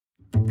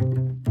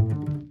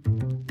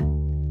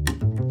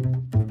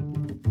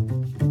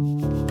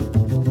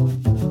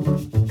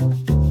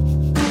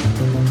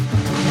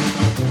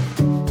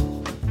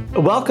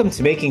Welcome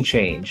to Making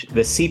Change,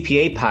 the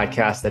CPA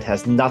podcast that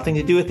has nothing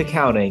to do with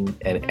accounting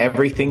and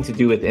everything to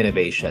do with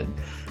innovation.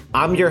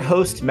 I'm your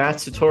host, Matt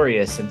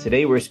Sartorius, and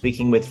today we're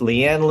speaking with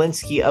Leanne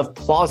Linsky of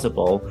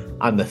Plausible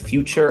on the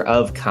future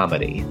of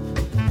comedy.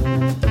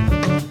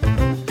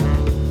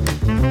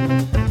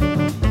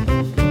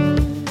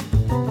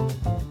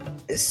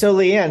 So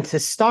Leanne, to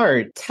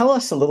start, tell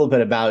us a little bit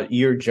about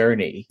your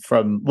journey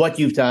from what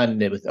you've done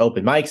with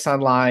open mics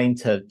online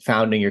to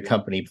founding your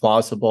company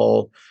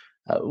Plausible.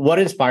 What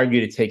inspired you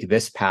to take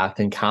this path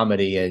in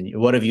comedy, and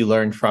what have you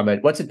learned from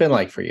it? What's it been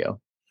like for you?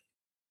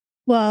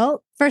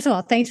 Well, first of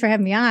all, thanks for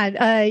having me on.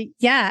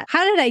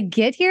 How did I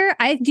get here?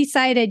 I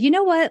decided, you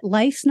know what?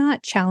 Life's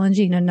not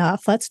challenging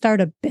enough. Let's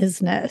start a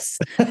business.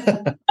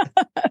 No.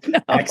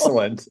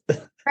 Excellent.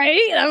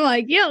 Right? I'm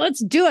like, yeah,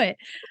 let's do it.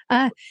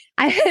 I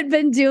had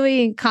been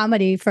doing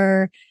comedy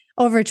for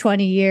over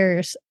 20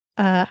 years.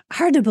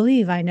 Hard to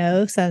believe, I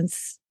know,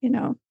 since,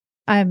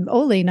 I'm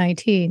only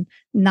 19.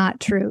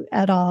 Not true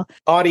at all.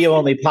 Audio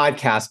only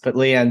podcast, but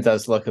Leanne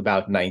does look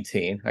about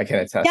 19. I can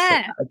attest to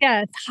that.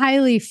 Yeah, it's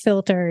highly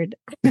filtered.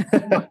 See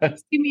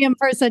me in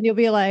person, you'll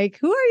be like,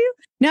 who are you?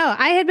 No,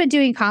 I had been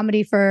doing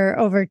comedy for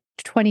over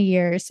 20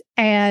 years.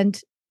 And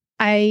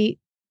I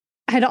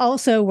had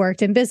also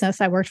worked in business.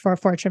 I worked for a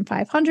Fortune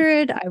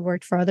 500. I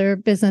worked for other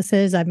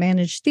businesses. I've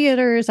managed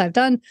theaters. I've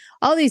done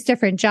all these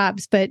different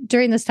jobs. But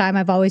during this time,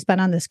 I've always been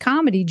on this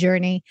comedy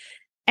journey.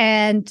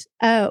 And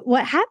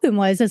what happened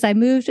was, as I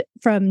moved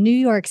from New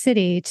York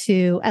City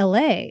to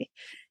LA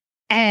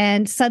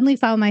and suddenly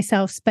found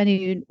myself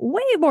spending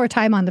way more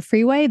time on the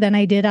freeway than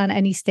I did on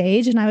any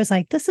stage. And I was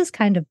like, this is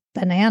kind of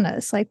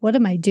bananas. Like, what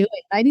am I doing?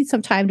 I need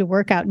some time to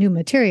work out new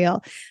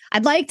material.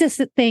 I'd like to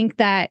think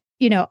that,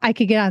 I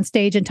could get on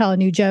stage and tell a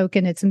new joke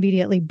and it's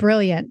immediately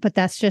brilliant, but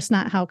that's just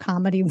not how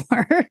comedy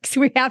works.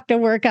 We have to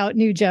work out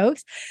new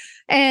jokes.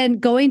 And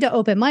going to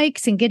open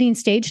mics and getting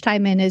stage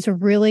time in is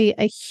really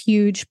a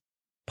huge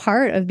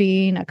part of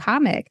being a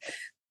comic.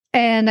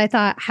 And I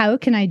thought, how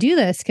can I do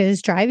this?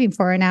 Because driving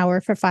for an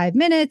hour for 5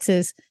 minutes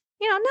is,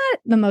 not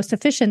the most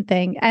efficient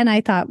thing. And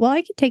I thought, well,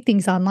 I could take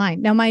things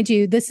online. Now, mind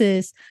you, this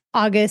is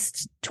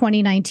August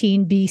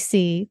 2019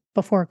 BC,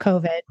 before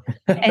COVID.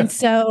 And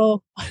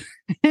so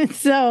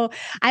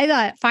I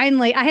thought,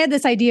 finally, I had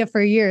this idea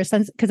for years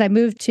because I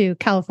moved to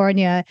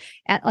California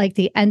at like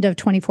the end of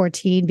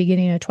 2014,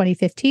 beginning of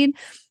 2015.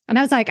 And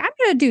I was like, I'm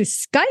going to do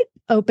Skype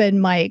open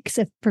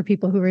mics, for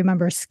people who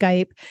remember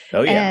Skype.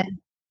 Oh, yeah.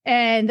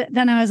 And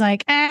then I was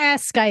like,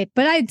 Skype.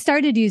 But I'd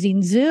started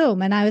using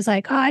Zoom and I was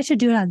like, I should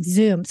do it on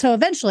Zoom. So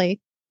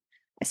eventually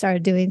I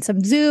started doing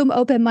some Zoom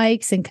open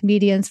mics and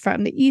comedians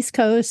from the East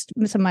Coast,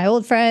 some of my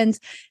old friends,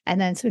 and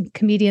then some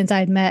comedians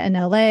I'd met in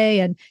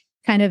LA and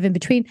kind of in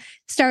between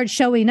started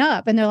showing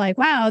up. And they're like,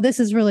 wow, this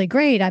is really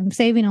great. I'm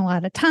saving a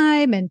lot of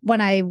time. And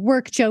when I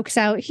work jokes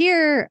out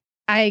here,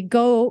 I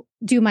go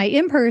do my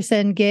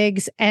in-person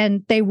gigs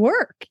and they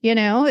work,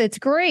 it's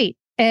great.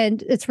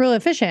 And it's really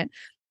efficient.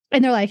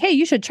 And they're like, hey,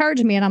 you should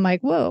charge me. And I'm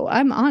like, whoa,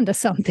 I'm onto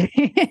something.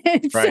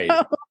 Right.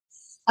 So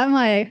I'm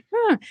like,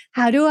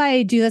 how do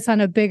I do this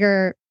on a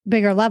bigger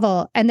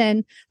level? And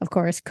then, of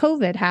course,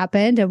 COVID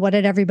happened. And what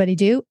did everybody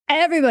do?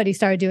 Everybody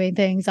started doing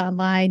things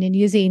online and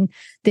using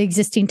the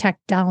existing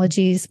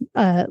technologies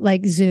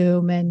like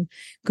Zoom and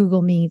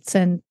Google Meets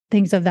and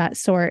things of that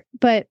sort.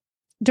 But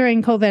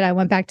during COVID, I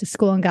went back to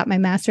school and got my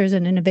master's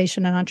in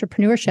innovation and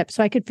entrepreneurship.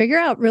 So I could figure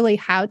out really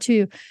how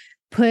to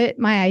put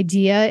my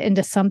idea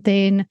into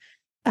something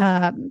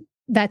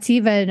that's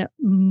even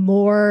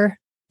more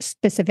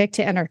specific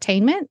to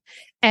entertainment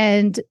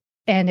and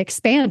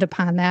expand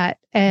upon that.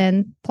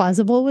 And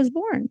Plausible was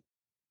born.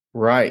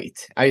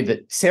 Right.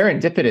 The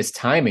serendipitous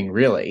timing,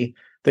 really,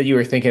 that you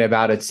were thinking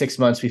about it 6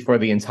 months before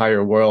the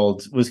entire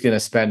world was going to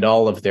spend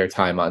all of their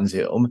time on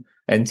Zoom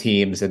and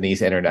Teams and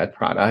these internet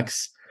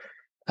products.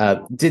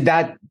 Did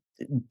that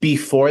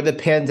before the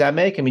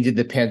pandemic? I mean, did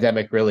the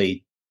pandemic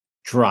really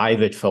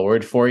drive it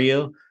forward for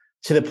you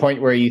to the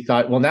point where you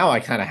thought, well, now I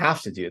kind of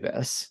have to do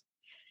this?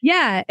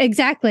 Yeah,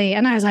 exactly.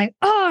 And I was like,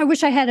 I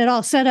wish I had it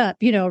all set up,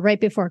 right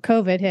before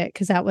COVID hit,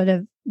 because that would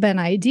have been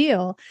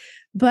ideal.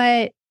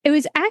 But it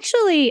was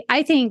actually,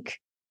 I think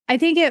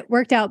it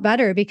worked out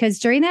better because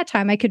during that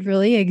time, I could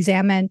really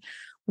examine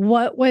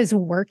what was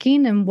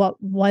working and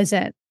what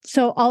wasn't.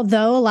 So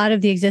although a lot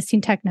of the existing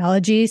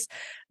technologies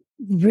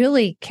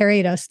really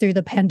carried us through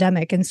the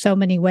pandemic in so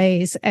many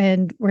ways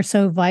and were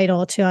so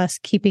vital to us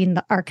keeping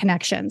our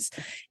connections,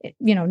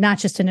 not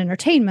just in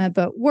entertainment,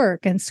 but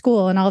work and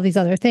school and all these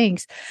other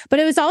things. But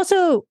it was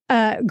also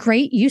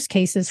great use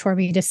cases for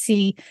me to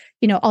see,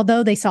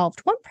 although they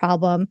solved one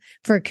problem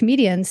for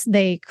comedians,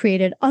 they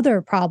created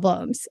other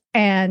problems.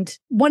 And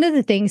one of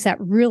the things that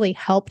really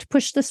helped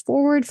push this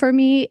forward for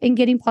me in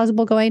getting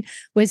Plausible going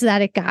was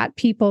that it got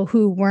people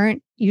who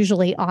weren't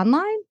usually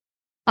online.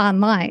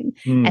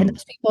 And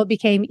those people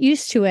became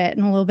used to it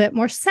and a little bit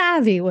more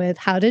savvy with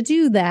how to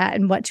do that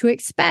and what to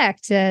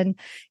expect. And,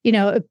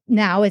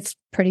 now it's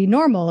pretty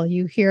normal.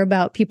 You hear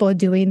about people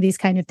doing these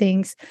kind of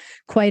things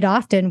quite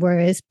often,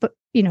 whereas,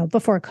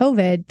 before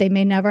COVID, they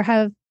may never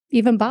have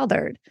even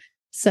bothered.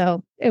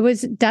 So it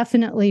was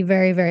definitely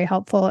very, very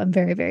helpful and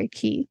very, very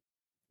key.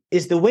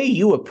 Is the way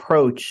you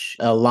approach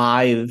a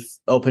live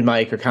open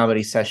mic or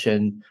comedy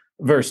session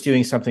versus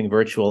doing something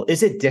virtual,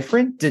 is it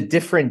different? Do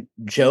different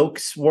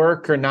jokes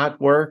work or not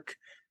work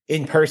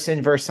in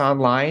person versus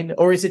online?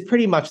 Or is it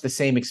pretty much the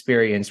same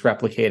experience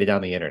replicated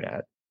on the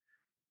internet?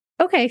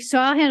 Okay, so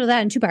I'll handle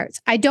that in two parts.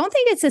 I don't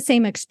think it's the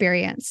same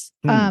experience.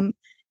 And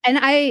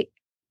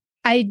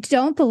I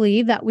don't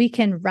believe that we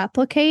can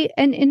replicate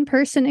an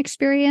in-person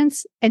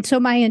experience. And so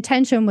my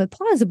intention with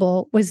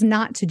Plausible was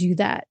not to do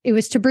that. It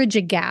was to bridge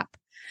a gap,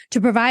 to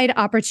provide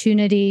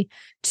opportunity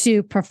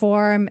to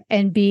perform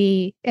and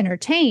be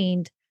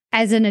entertained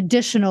as an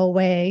additional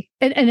way,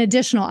 an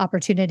additional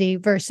opportunity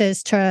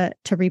versus to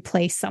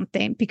replace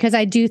something. Because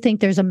I do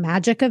think there's a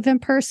magic of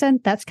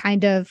in-person. That's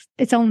kind of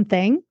its own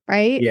thing,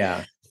 right?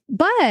 Yeah.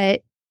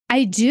 But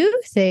I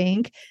do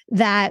think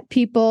that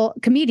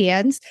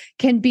comedians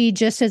can be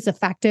just as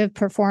effective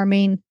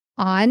performing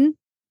online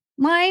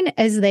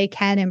as they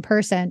can in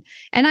person.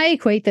 And I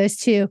equate this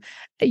to,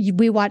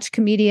 we watch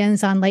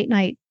comedians on late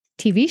night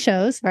TV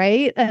shows,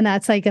 right? And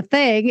that's like a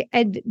thing,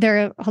 and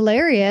they're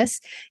hilarious.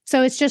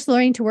 So it's just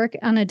learning to work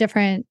on a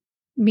different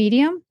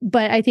medium.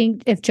 But I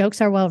think if jokes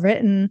are well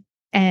written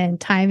and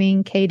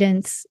timing,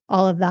 cadence,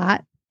 all of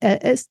that,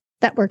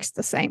 that works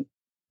the same.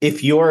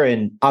 If you're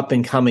an up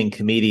and coming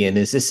comedian,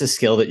 is this a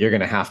skill that you're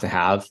going to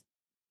have?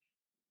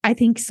 I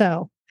think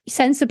so.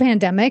 Since the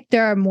pandemic,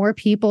 there are more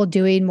people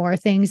doing more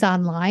things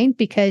online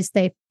because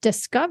they've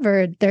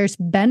discovered there's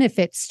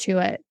benefits to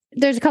it.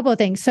 There's a couple of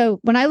things. So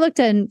when I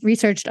looked and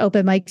researched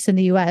open mics in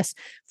the US,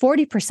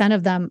 40%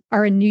 of them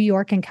are in New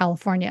York and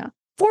California.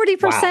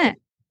 40% of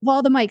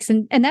all the mics.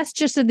 And that's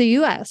just in the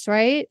US,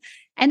 right?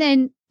 And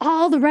then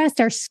all the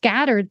rest are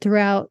scattered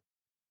throughout,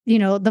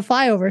 the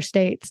flyover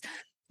states,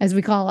 as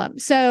we call them.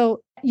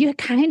 So you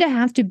kind of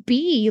have to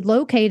be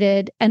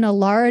located in a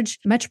large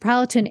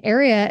metropolitan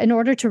area in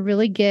order to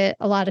really get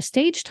a lot of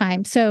stage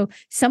time. So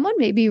someone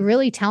may be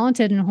really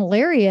talented and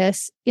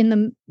hilarious in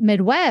the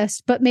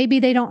Midwest, but maybe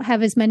they don't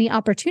have as many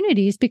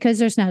opportunities because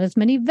there's not as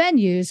many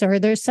venues, or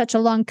there's such a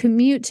long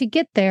commute to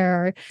get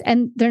there.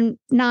 And they're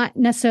not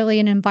necessarily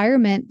an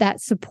environment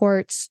that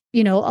supports,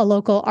 a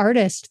local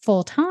artist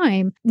full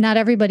time. Not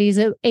everybody's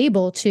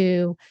able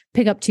to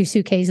pick up 2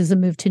 suitcases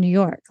and move to New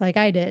York like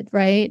I did,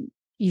 right?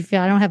 If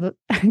I don't have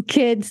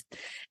kids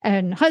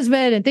and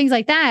husband and things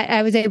like that,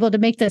 I was able to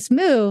make this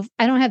move.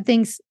 I don't have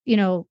things,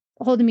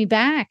 holding me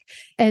back.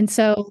 And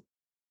so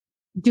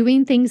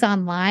doing things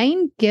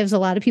online gives a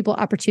lot of people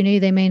opportunity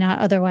they may not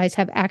otherwise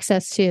have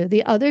access to.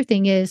 The other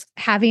thing is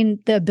having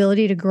the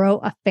ability to grow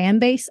a fan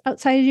base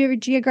outside of your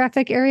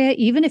geographic area.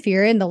 Even if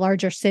you're in the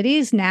larger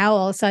cities, now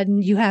all of a sudden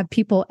you have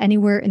people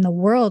anywhere in the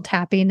world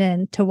tapping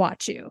in to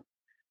watch you.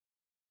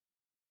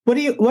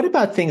 What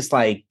about things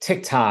like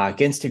TikTok,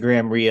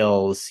 Instagram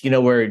Reels,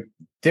 where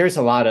there's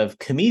a lot of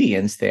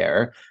comedians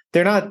there?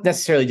 They're not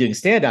necessarily doing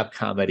stand-up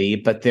comedy,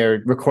 but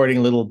they're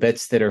recording little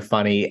bits that are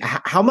funny.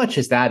 How much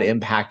is that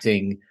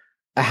impacting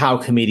how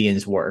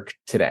comedians work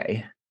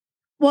today?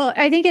 Well,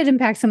 I think it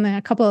impacts them in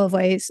a couple of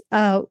ways.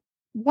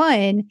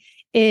 One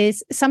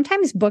is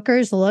sometimes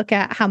bookers look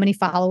at how many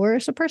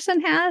followers a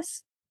person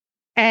has.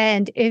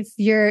 And if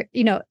you're,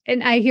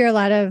 and I hear a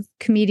lot of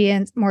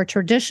comedians, more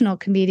traditional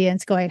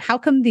comedians going, how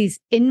come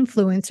these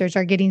influencers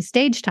are getting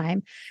stage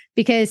time?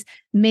 Because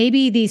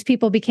maybe these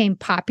people became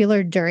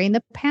popular during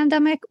the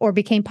pandemic or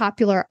became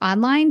popular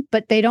online,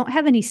 but they don't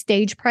have any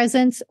stage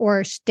presence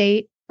or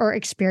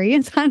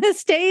experience on a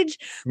stage,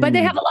 but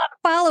they have a lot of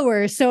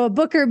followers. So a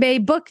booker may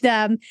book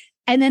them,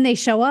 and then they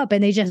show up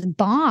and they just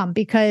bomb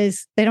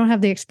because they don't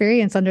have the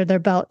experience under their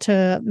belt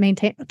to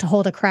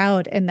hold a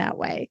crowd in that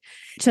way.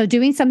 So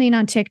doing something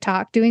on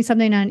TikTok, doing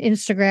something on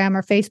Instagram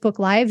or Facebook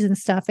Lives and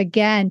stuff,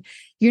 again,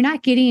 you're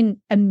not getting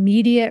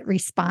immediate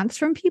response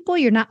from people.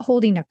 You're not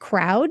holding a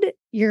crowd.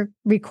 You're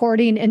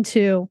recording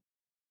into,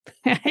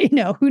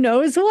 who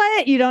knows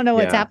what? You don't know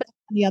what's happening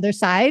on the other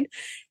side.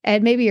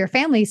 And maybe your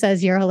family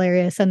says you're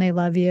hilarious and they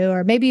love you,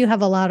 or maybe you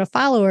have a lot of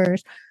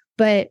followers,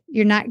 but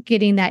you're not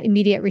getting that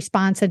immediate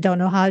response and don't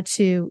know how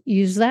to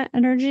use that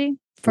energy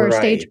for a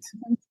stage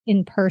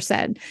in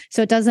person.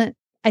 So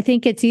I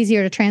think it's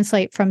easier to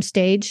translate from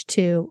stage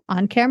to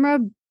on camera,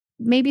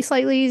 maybe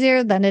slightly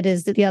easier than it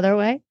is the other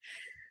way.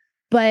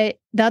 But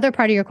the other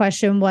part of your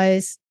question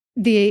was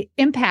the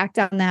impact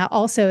on that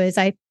also is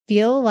I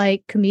feel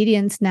like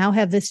comedians now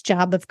have this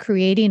job of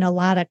creating a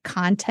lot of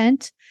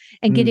content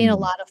and getting a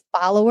lot of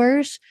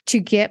followers to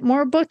get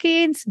more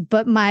bookings.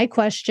 But my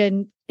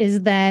question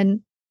is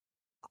then,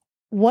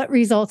 what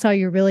results are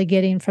you really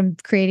getting from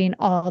creating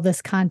all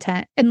this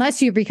content?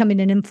 Unless you're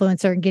becoming an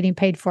influencer and getting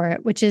paid for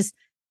it, which is,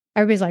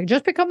 everybody's like,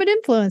 just become an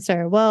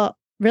influencer. Well,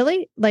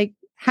 really? Like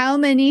how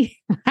many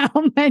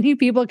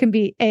people can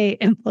be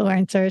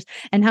influencers,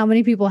 and how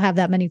many people have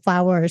that many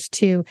followers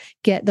to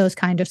get those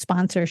kind of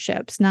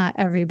sponsorships? Not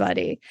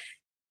everybody.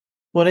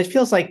 Well, it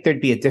feels like there'd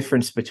be a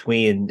difference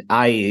between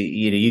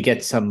you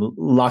get some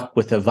luck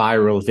with a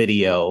viral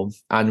video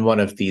on one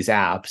of these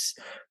apps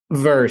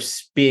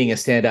versus being a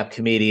stand-up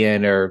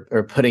comedian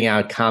or putting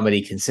out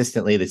comedy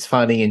consistently that's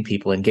funny and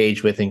people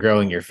engage with and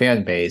growing your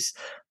fan base.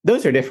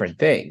 Those are different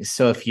things.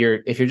 So if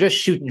you're just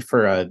shooting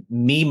for a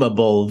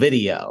memeable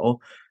video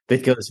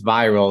that goes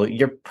viral,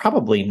 you're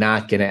probably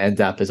not going to end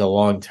up as a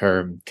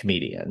long-term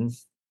comedian.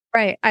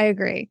 Right. I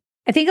agree.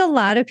 I think a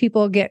lot of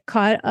people get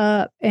caught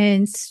up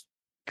in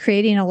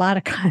creating a lot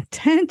of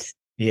content.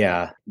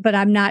 Yeah. But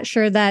I'm not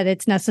sure that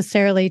it's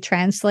necessarily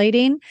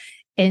translating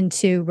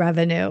into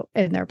revenue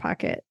in their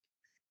pocket,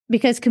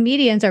 because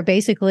comedians are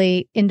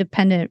basically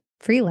independent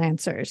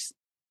freelancers.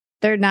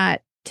 They're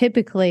not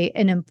typically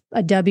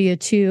a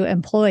W-2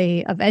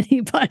 employee of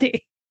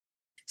anybody.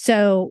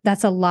 So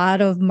that's a lot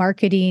of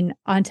marketing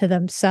onto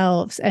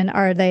themselves. And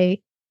are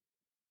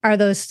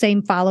those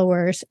same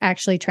followers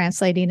actually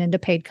translating into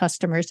paid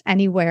customers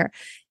anywhere?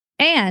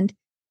 And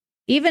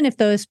even if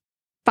those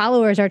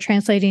followers are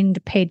translating to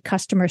paid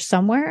customers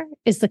somewhere,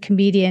 is the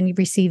comedian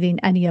receiving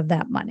any of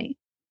that money?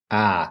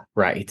 Ah,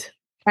 right.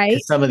 Right.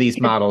 Some of these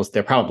models,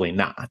 they're probably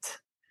not.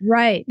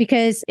 Right.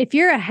 Because if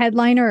you're a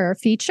headliner or a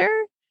feature,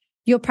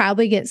 you'll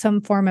probably get some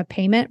form of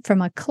payment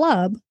from a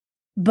club,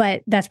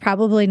 but that's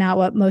probably not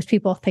what most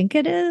people think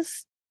it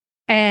is.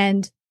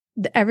 And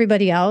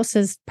everybody else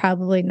is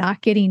probably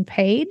not getting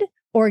paid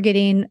or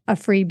getting a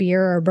free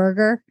beer or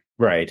burger.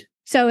 Right.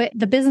 So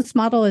the business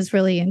model is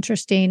really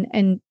interesting,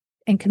 and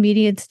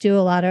comedians do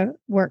a lot of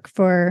work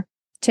for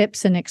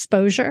tips and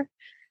exposure,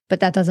 but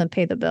that doesn't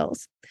pay the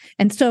bills.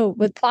 And so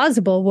with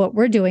Plausible, what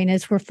we're doing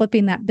is we're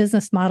flipping that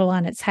business model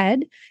on its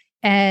head,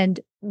 and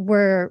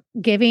we're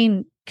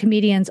giving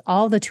comedians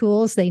all the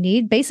tools they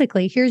need.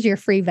 Basically, here's your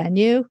free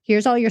venue.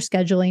 Here's all your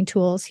scheduling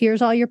tools.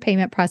 Here's all your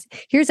payment process.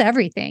 Here's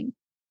everything.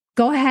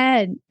 Go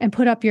ahead and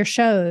put up your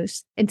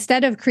shows.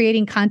 Instead of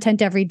creating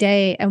content every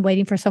day and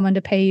waiting for someone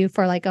to pay you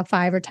for like a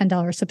 $5 or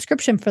 $10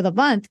 subscription for the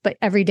month, but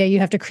every day you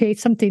have to create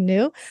something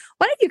new.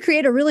 Why don't you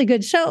create a really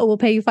good show? We'll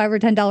pay you $5 or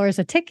 $10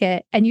 a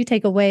ticket, and you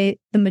take away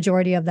the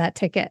majority of that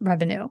ticket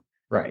revenue.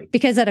 Right.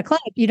 Because at a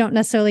club, you don't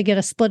necessarily get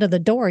a split of the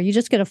door. You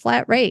just get a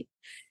flat rate.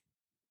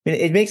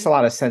 It makes a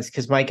lot of sense,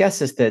 because my guess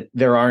is that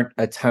there aren't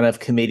a ton of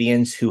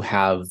comedians who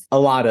have a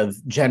lot of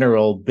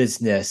general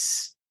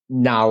business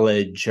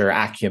knowledge or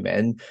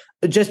acumen,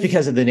 just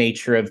because of the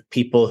nature of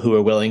people who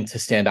are willing to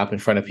stand up in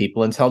front of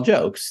people and tell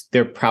jokes.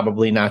 They're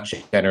probably not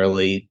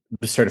generally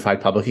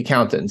certified public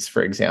accountants,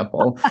 for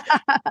example,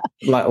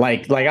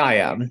 like I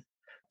am.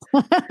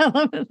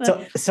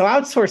 So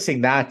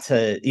outsourcing that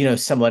to,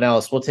 someone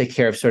else will take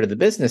care of sort of the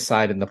business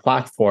side and the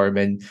platform,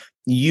 and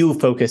you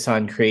focus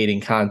on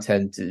creating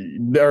content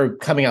or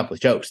coming up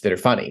with jokes that are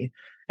funny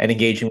and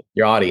engaging with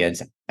your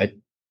audience.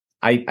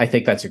 I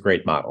think that's a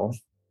great model.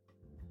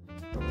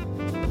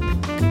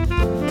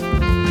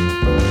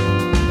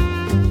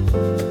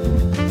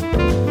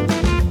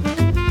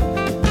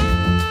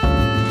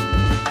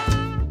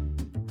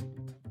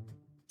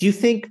 Do you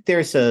think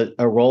there's a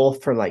role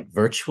for like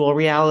virtual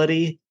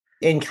reality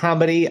in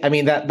comedy? I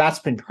mean, that's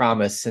been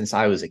promised since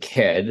I was a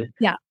kid.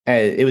 Yeah.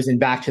 It was in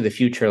Back to the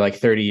Future like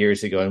 30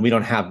 years ago, and we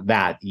don't have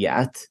that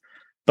yet.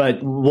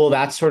 But will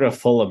that sort of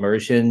full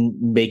immersion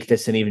make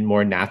this an even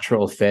more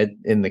natural fit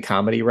in the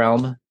comedy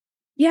realm?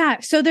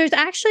 Yeah. So there's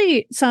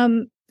actually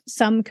some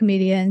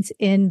comedians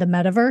in the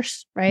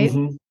metaverse, right?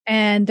 Mm-hmm.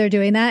 And they're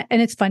doing that. And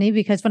it's funny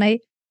because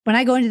when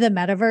I go into the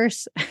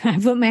metaverse, I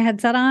put my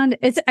headset on.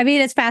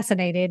 It's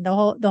fascinating, the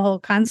whole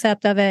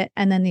concept of it,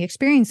 and then the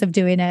experience of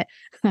doing it.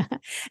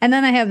 And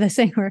then I have this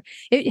thing where,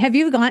 have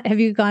you gone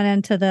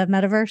into the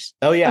metaverse?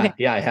 Oh yeah. Okay.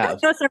 Yeah, I have.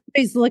 So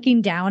everybody's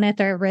looking down at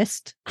their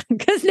wrist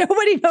because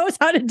nobody knows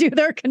how to do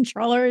their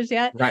controllers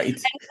yet. Right.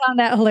 I found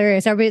that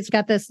hilarious. Everybody's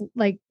got this,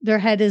 like, their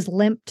head is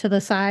limp to the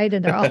side,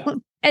 and they're all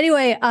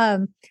anyway.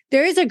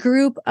 There is a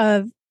group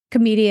of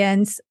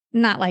comedians,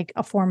 not like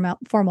a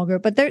formal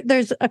group, but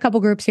there's a couple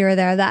groups here or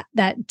there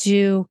that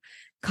do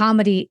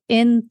comedy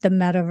in the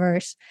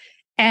metaverse.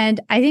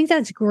 And I think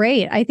that's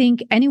great. I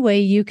think any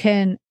way you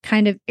can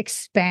kind of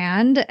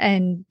expand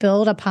and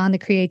build upon the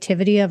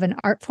creativity of an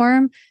art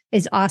form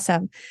is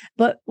awesome.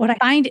 But what I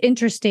find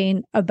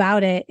interesting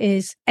about it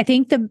is I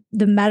think the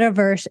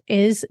metaverse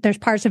there's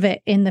parts of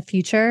it in the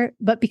future,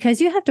 but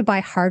because you have to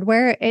buy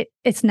hardware,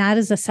 it's not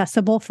as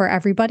accessible for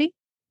everybody,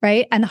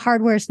 right? And the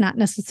hardware is not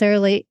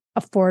necessarily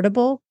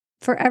affordable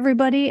for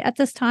everybody at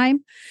this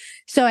time.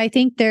 So I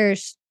think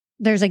there's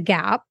a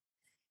gap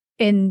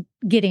in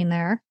getting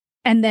there.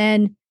 And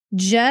then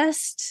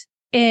just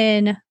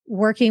in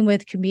working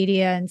with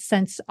comedians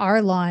since our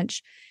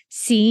launch,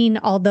 seeing,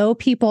 although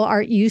people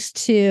aren't used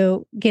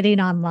to getting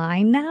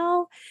online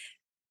now,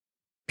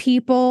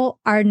 people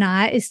are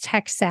not as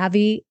tech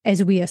savvy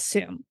as we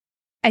assume.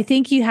 I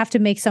think you have to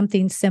make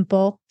something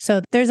simple.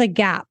 So there's a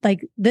gap.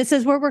 Like, this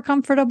is where we're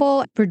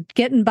comfortable. We're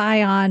getting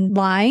by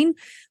online,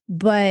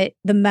 but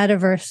the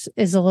metaverse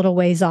is a little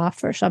ways off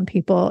for some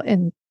people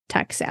in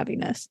tech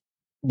savviness.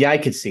 Yeah, I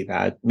could see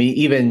that. I mean,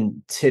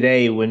 even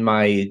today, when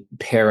my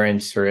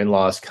parents or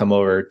in-laws come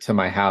over to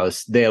my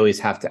house, they always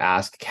have to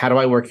ask, how do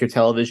I work your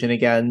television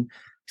again?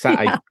 So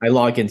I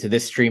log into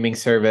this streaming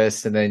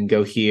service and then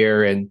go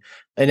here, and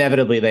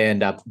inevitably they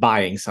end up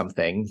buying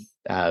something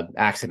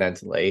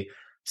accidentally.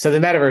 So the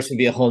metaverse would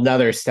be a whole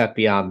nother step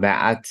beyond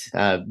that.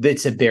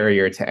 It's a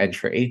barrier to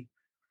entry.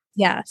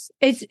 Yes,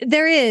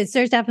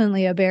 there's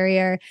definitely a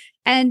barrier.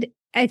 And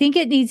I think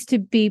it needs to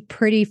be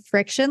pretty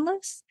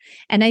frictionless.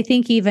 And I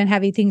think even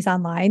having things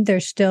online,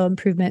 there's still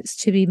improvements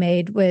to be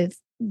made with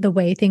the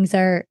way things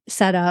are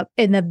set up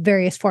in the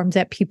various forms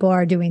that people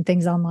are doing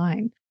things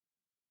online.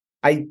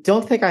 I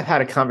don't think I've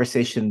had a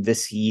conversation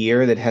this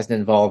year that hasn't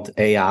involved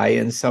AI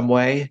in some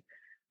way.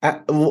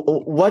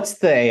 What's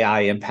the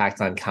AI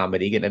impact on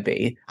comedy going to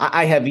be?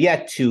 I have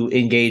yet to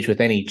engage with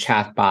any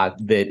chatbot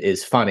that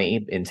is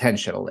funny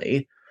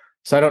intentionally.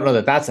 So I don't know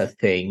that that's a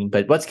thing,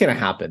 but what's going to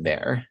happen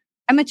there?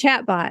 I'm a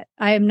chatbot.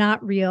 I am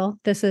not real.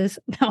 This is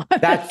no.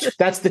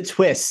 That's the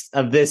twist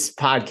of this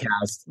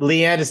podcast.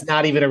 Leanne is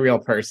not even a real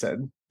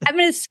person. I'm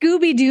going to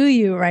Scooby-Doo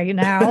you right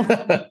now.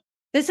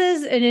 This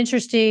is an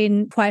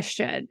interesting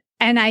question.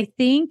 And I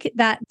think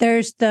that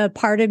there's the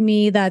part of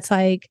me that's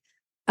like,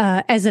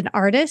 as an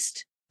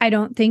artist, I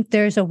don't think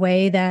there's a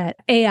way that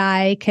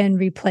AI can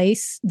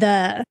replace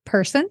the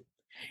person.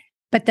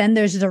 But then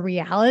there's the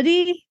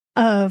reality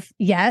of,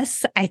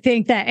 yes, I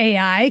think that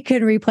AI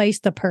can replace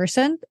the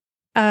person.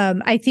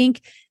 I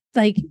think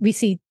like we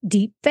see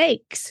deep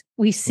fakes.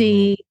 We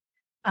see,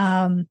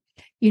 how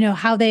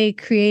they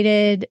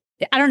created,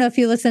 I don't know if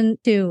you listen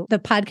to the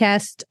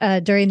podcast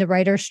during the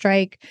writer's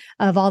strike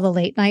of all the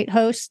late night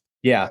hosts.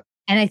 Yeah.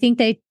 And I think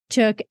they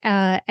took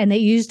and they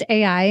used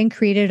AI and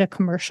created a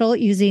commercial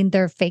using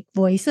their fake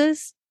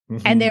voices.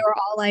 Mm-hmm. And they were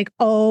all like,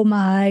 oh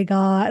my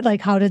God,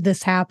 like, how did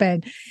this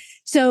happen?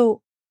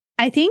 So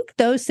I think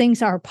those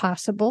things are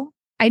possible.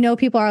 I know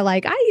people are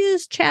like, I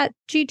used Chat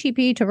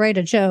GTP to write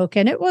a joke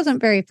and it wasn't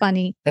very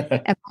funny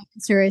at my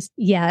serious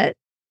yet,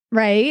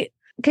 right?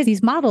 Because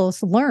these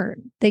models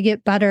learn. They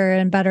get better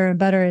and better and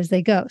better as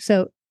they go.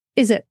 So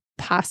is it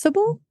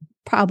possible?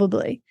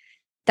 Probably.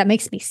 That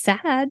makes me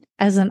sad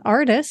as an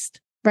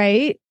artist,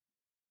 right?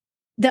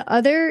 The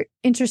other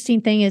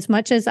interesting thing, as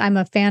much as I'm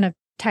a fan of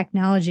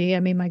technology,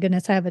 I mean, my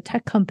goodness, I have a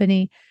tech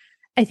company.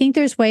 I think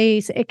there's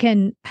ways it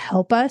can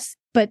help us,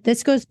 but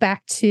this goes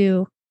back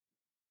to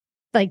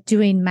like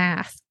doing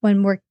math.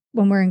 When we're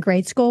in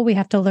grade school, we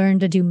have to learn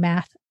to do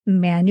math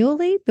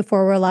manually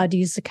before we're allowed to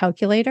use the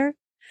calculator.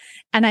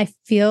 And I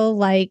feel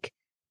like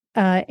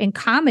in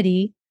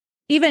comedy,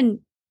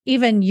 even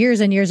years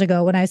and years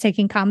ago, when I was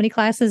taking comedy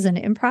classes and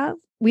improv,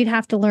 we'd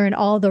have to learn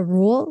all the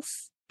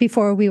rules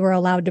before we were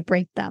allowed to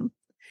break them.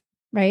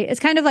 Right? It's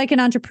kind of like in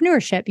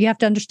entrepreneurship. You have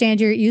to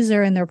understand your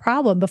user and their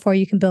problem before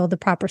you can build the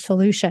proper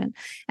solution.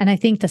 And I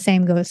think the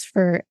same goes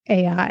for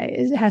AI.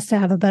 It has to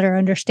have a better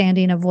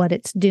understanding of what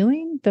it's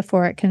doing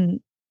before it can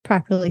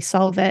properly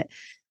solve it.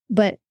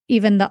 But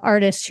even the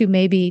artists who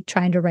may be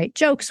trying to write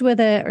jokes with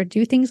it or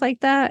do things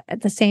like that,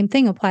 the same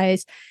thing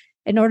applies.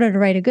 In order to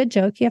write a good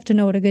joke, you have to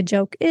know what a good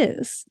joke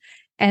is.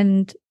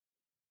 And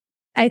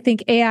I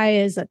think AI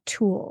is a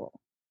tool.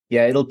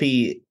 Yeah, it'll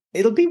be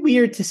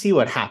weird to see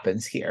what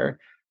happens here.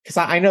 Because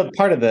I know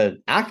part of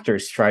the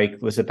actors' strike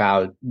was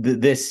about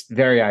this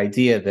very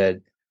idea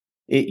that,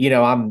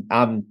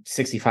 I'm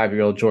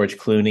 65-year-old George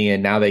Clooney,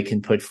 and now they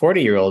can put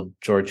 40-year-old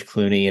George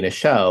Clooney in a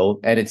show,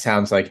 and it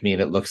sounds like me,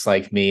 and it looks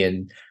like me,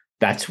 and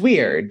that's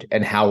weird.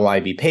 And how will I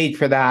be paid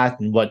for that?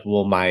 And what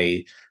will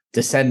my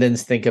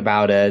descendants think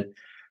about it?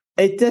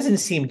 It doesn't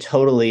seem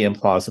totally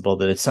implausible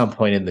that at some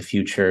point in the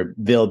future,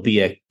 there'll be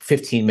a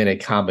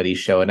 15-minute comedy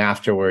show, and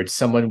afterwards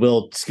someone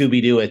will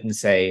Scooby-Doo it and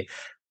say,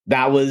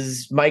 that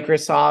was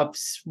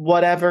Microsoft's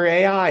whatever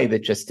AI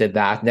that just did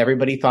that, and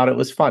everybody thought it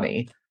was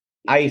funny.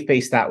 I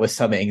face that with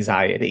some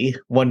anxiety,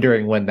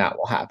 wondering when that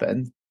will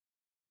happen.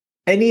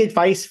 Any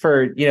advice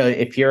for,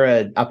 if you're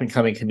an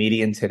up-and-coming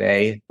comedian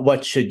today,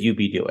 what should you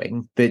be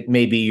doing that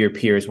maybe your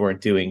peers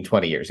weren't doing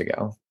 20 years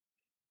ago?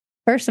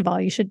 First of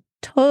all, you should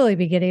totally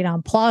be getting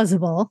on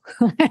Plausible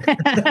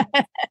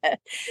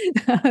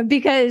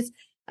because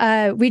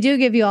we do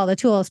give you all the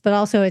tools, but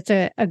also it's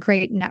a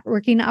great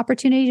networking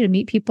opportunity to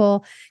meet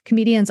people,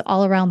 comedians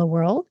all around the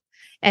world,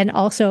 and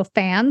also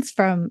fans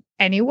from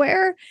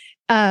anywhere.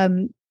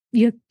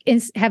 You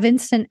have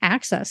instant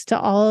access to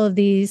all of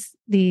these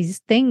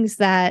things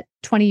that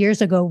 20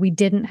 years ago we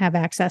didn't have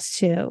access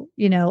to.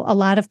 A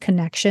lot of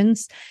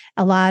connections,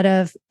 a lot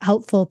of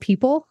helpful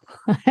people,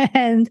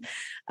 and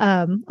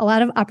a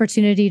lot of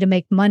opportunity to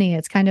make money.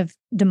 It's kind of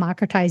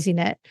democratizing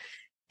it.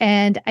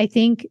 And I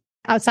think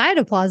outside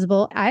of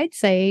Plausible, I'd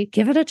say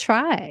give it a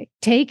try.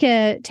 Take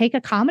a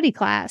comedy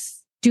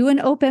class, do an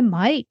open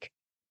mic,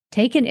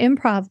 take an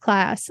improv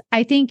class.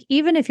 I think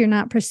even if you're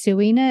not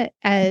pursuing it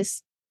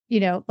as,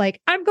 like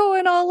I'm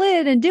going all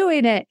in and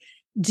doing it,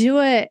 do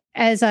it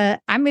as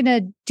I'm going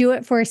to do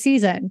it for a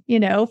season,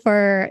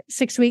 for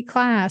 6-week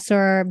class,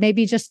 or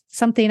maybe just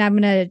something I'm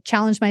going to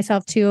challenge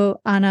myself to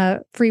on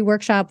a free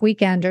workshop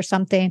weekend or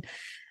something.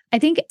 I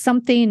think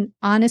something,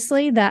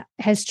 honestly, that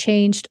has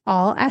changed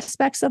all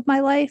aspects of my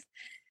life,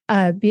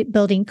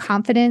 building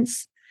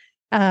confidence,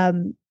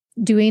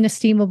 doing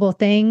esteemable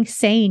things,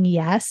 saying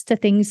yes to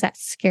things that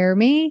scare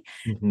me.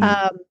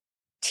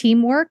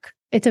 Teamwork.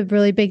 It's a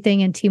really big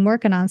thing in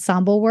teamwork and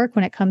ensemble work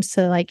when it comes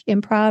to like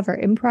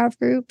improv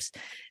groups.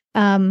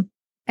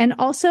 And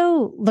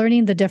also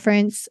learning the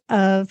difference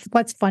of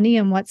what's funny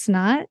and what's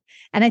not.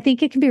 And I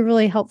think it can be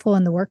really helpful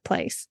in the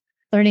workplace,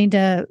 learning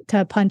to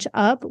punch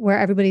up where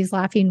everybody's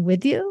laughing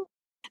with you.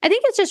 I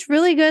think it's just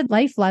really good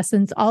life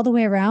lessons all the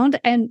way around.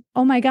 And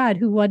oh my God,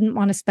 who wouldn't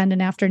want to spend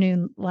an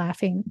afternoon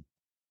laughing?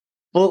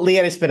 Well,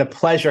 Leanne, it's been a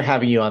pleasure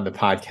having you on the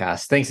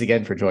podcast. Thanks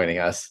again for joining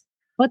us.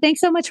 Well, thanks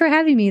so much for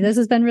having me. This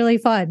has been really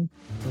fun.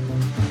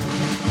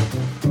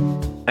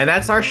 And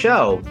that's our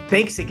show.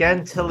 Thanks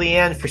again to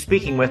Leanne for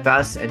speaking with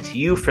us and to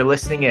you for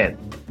listening in.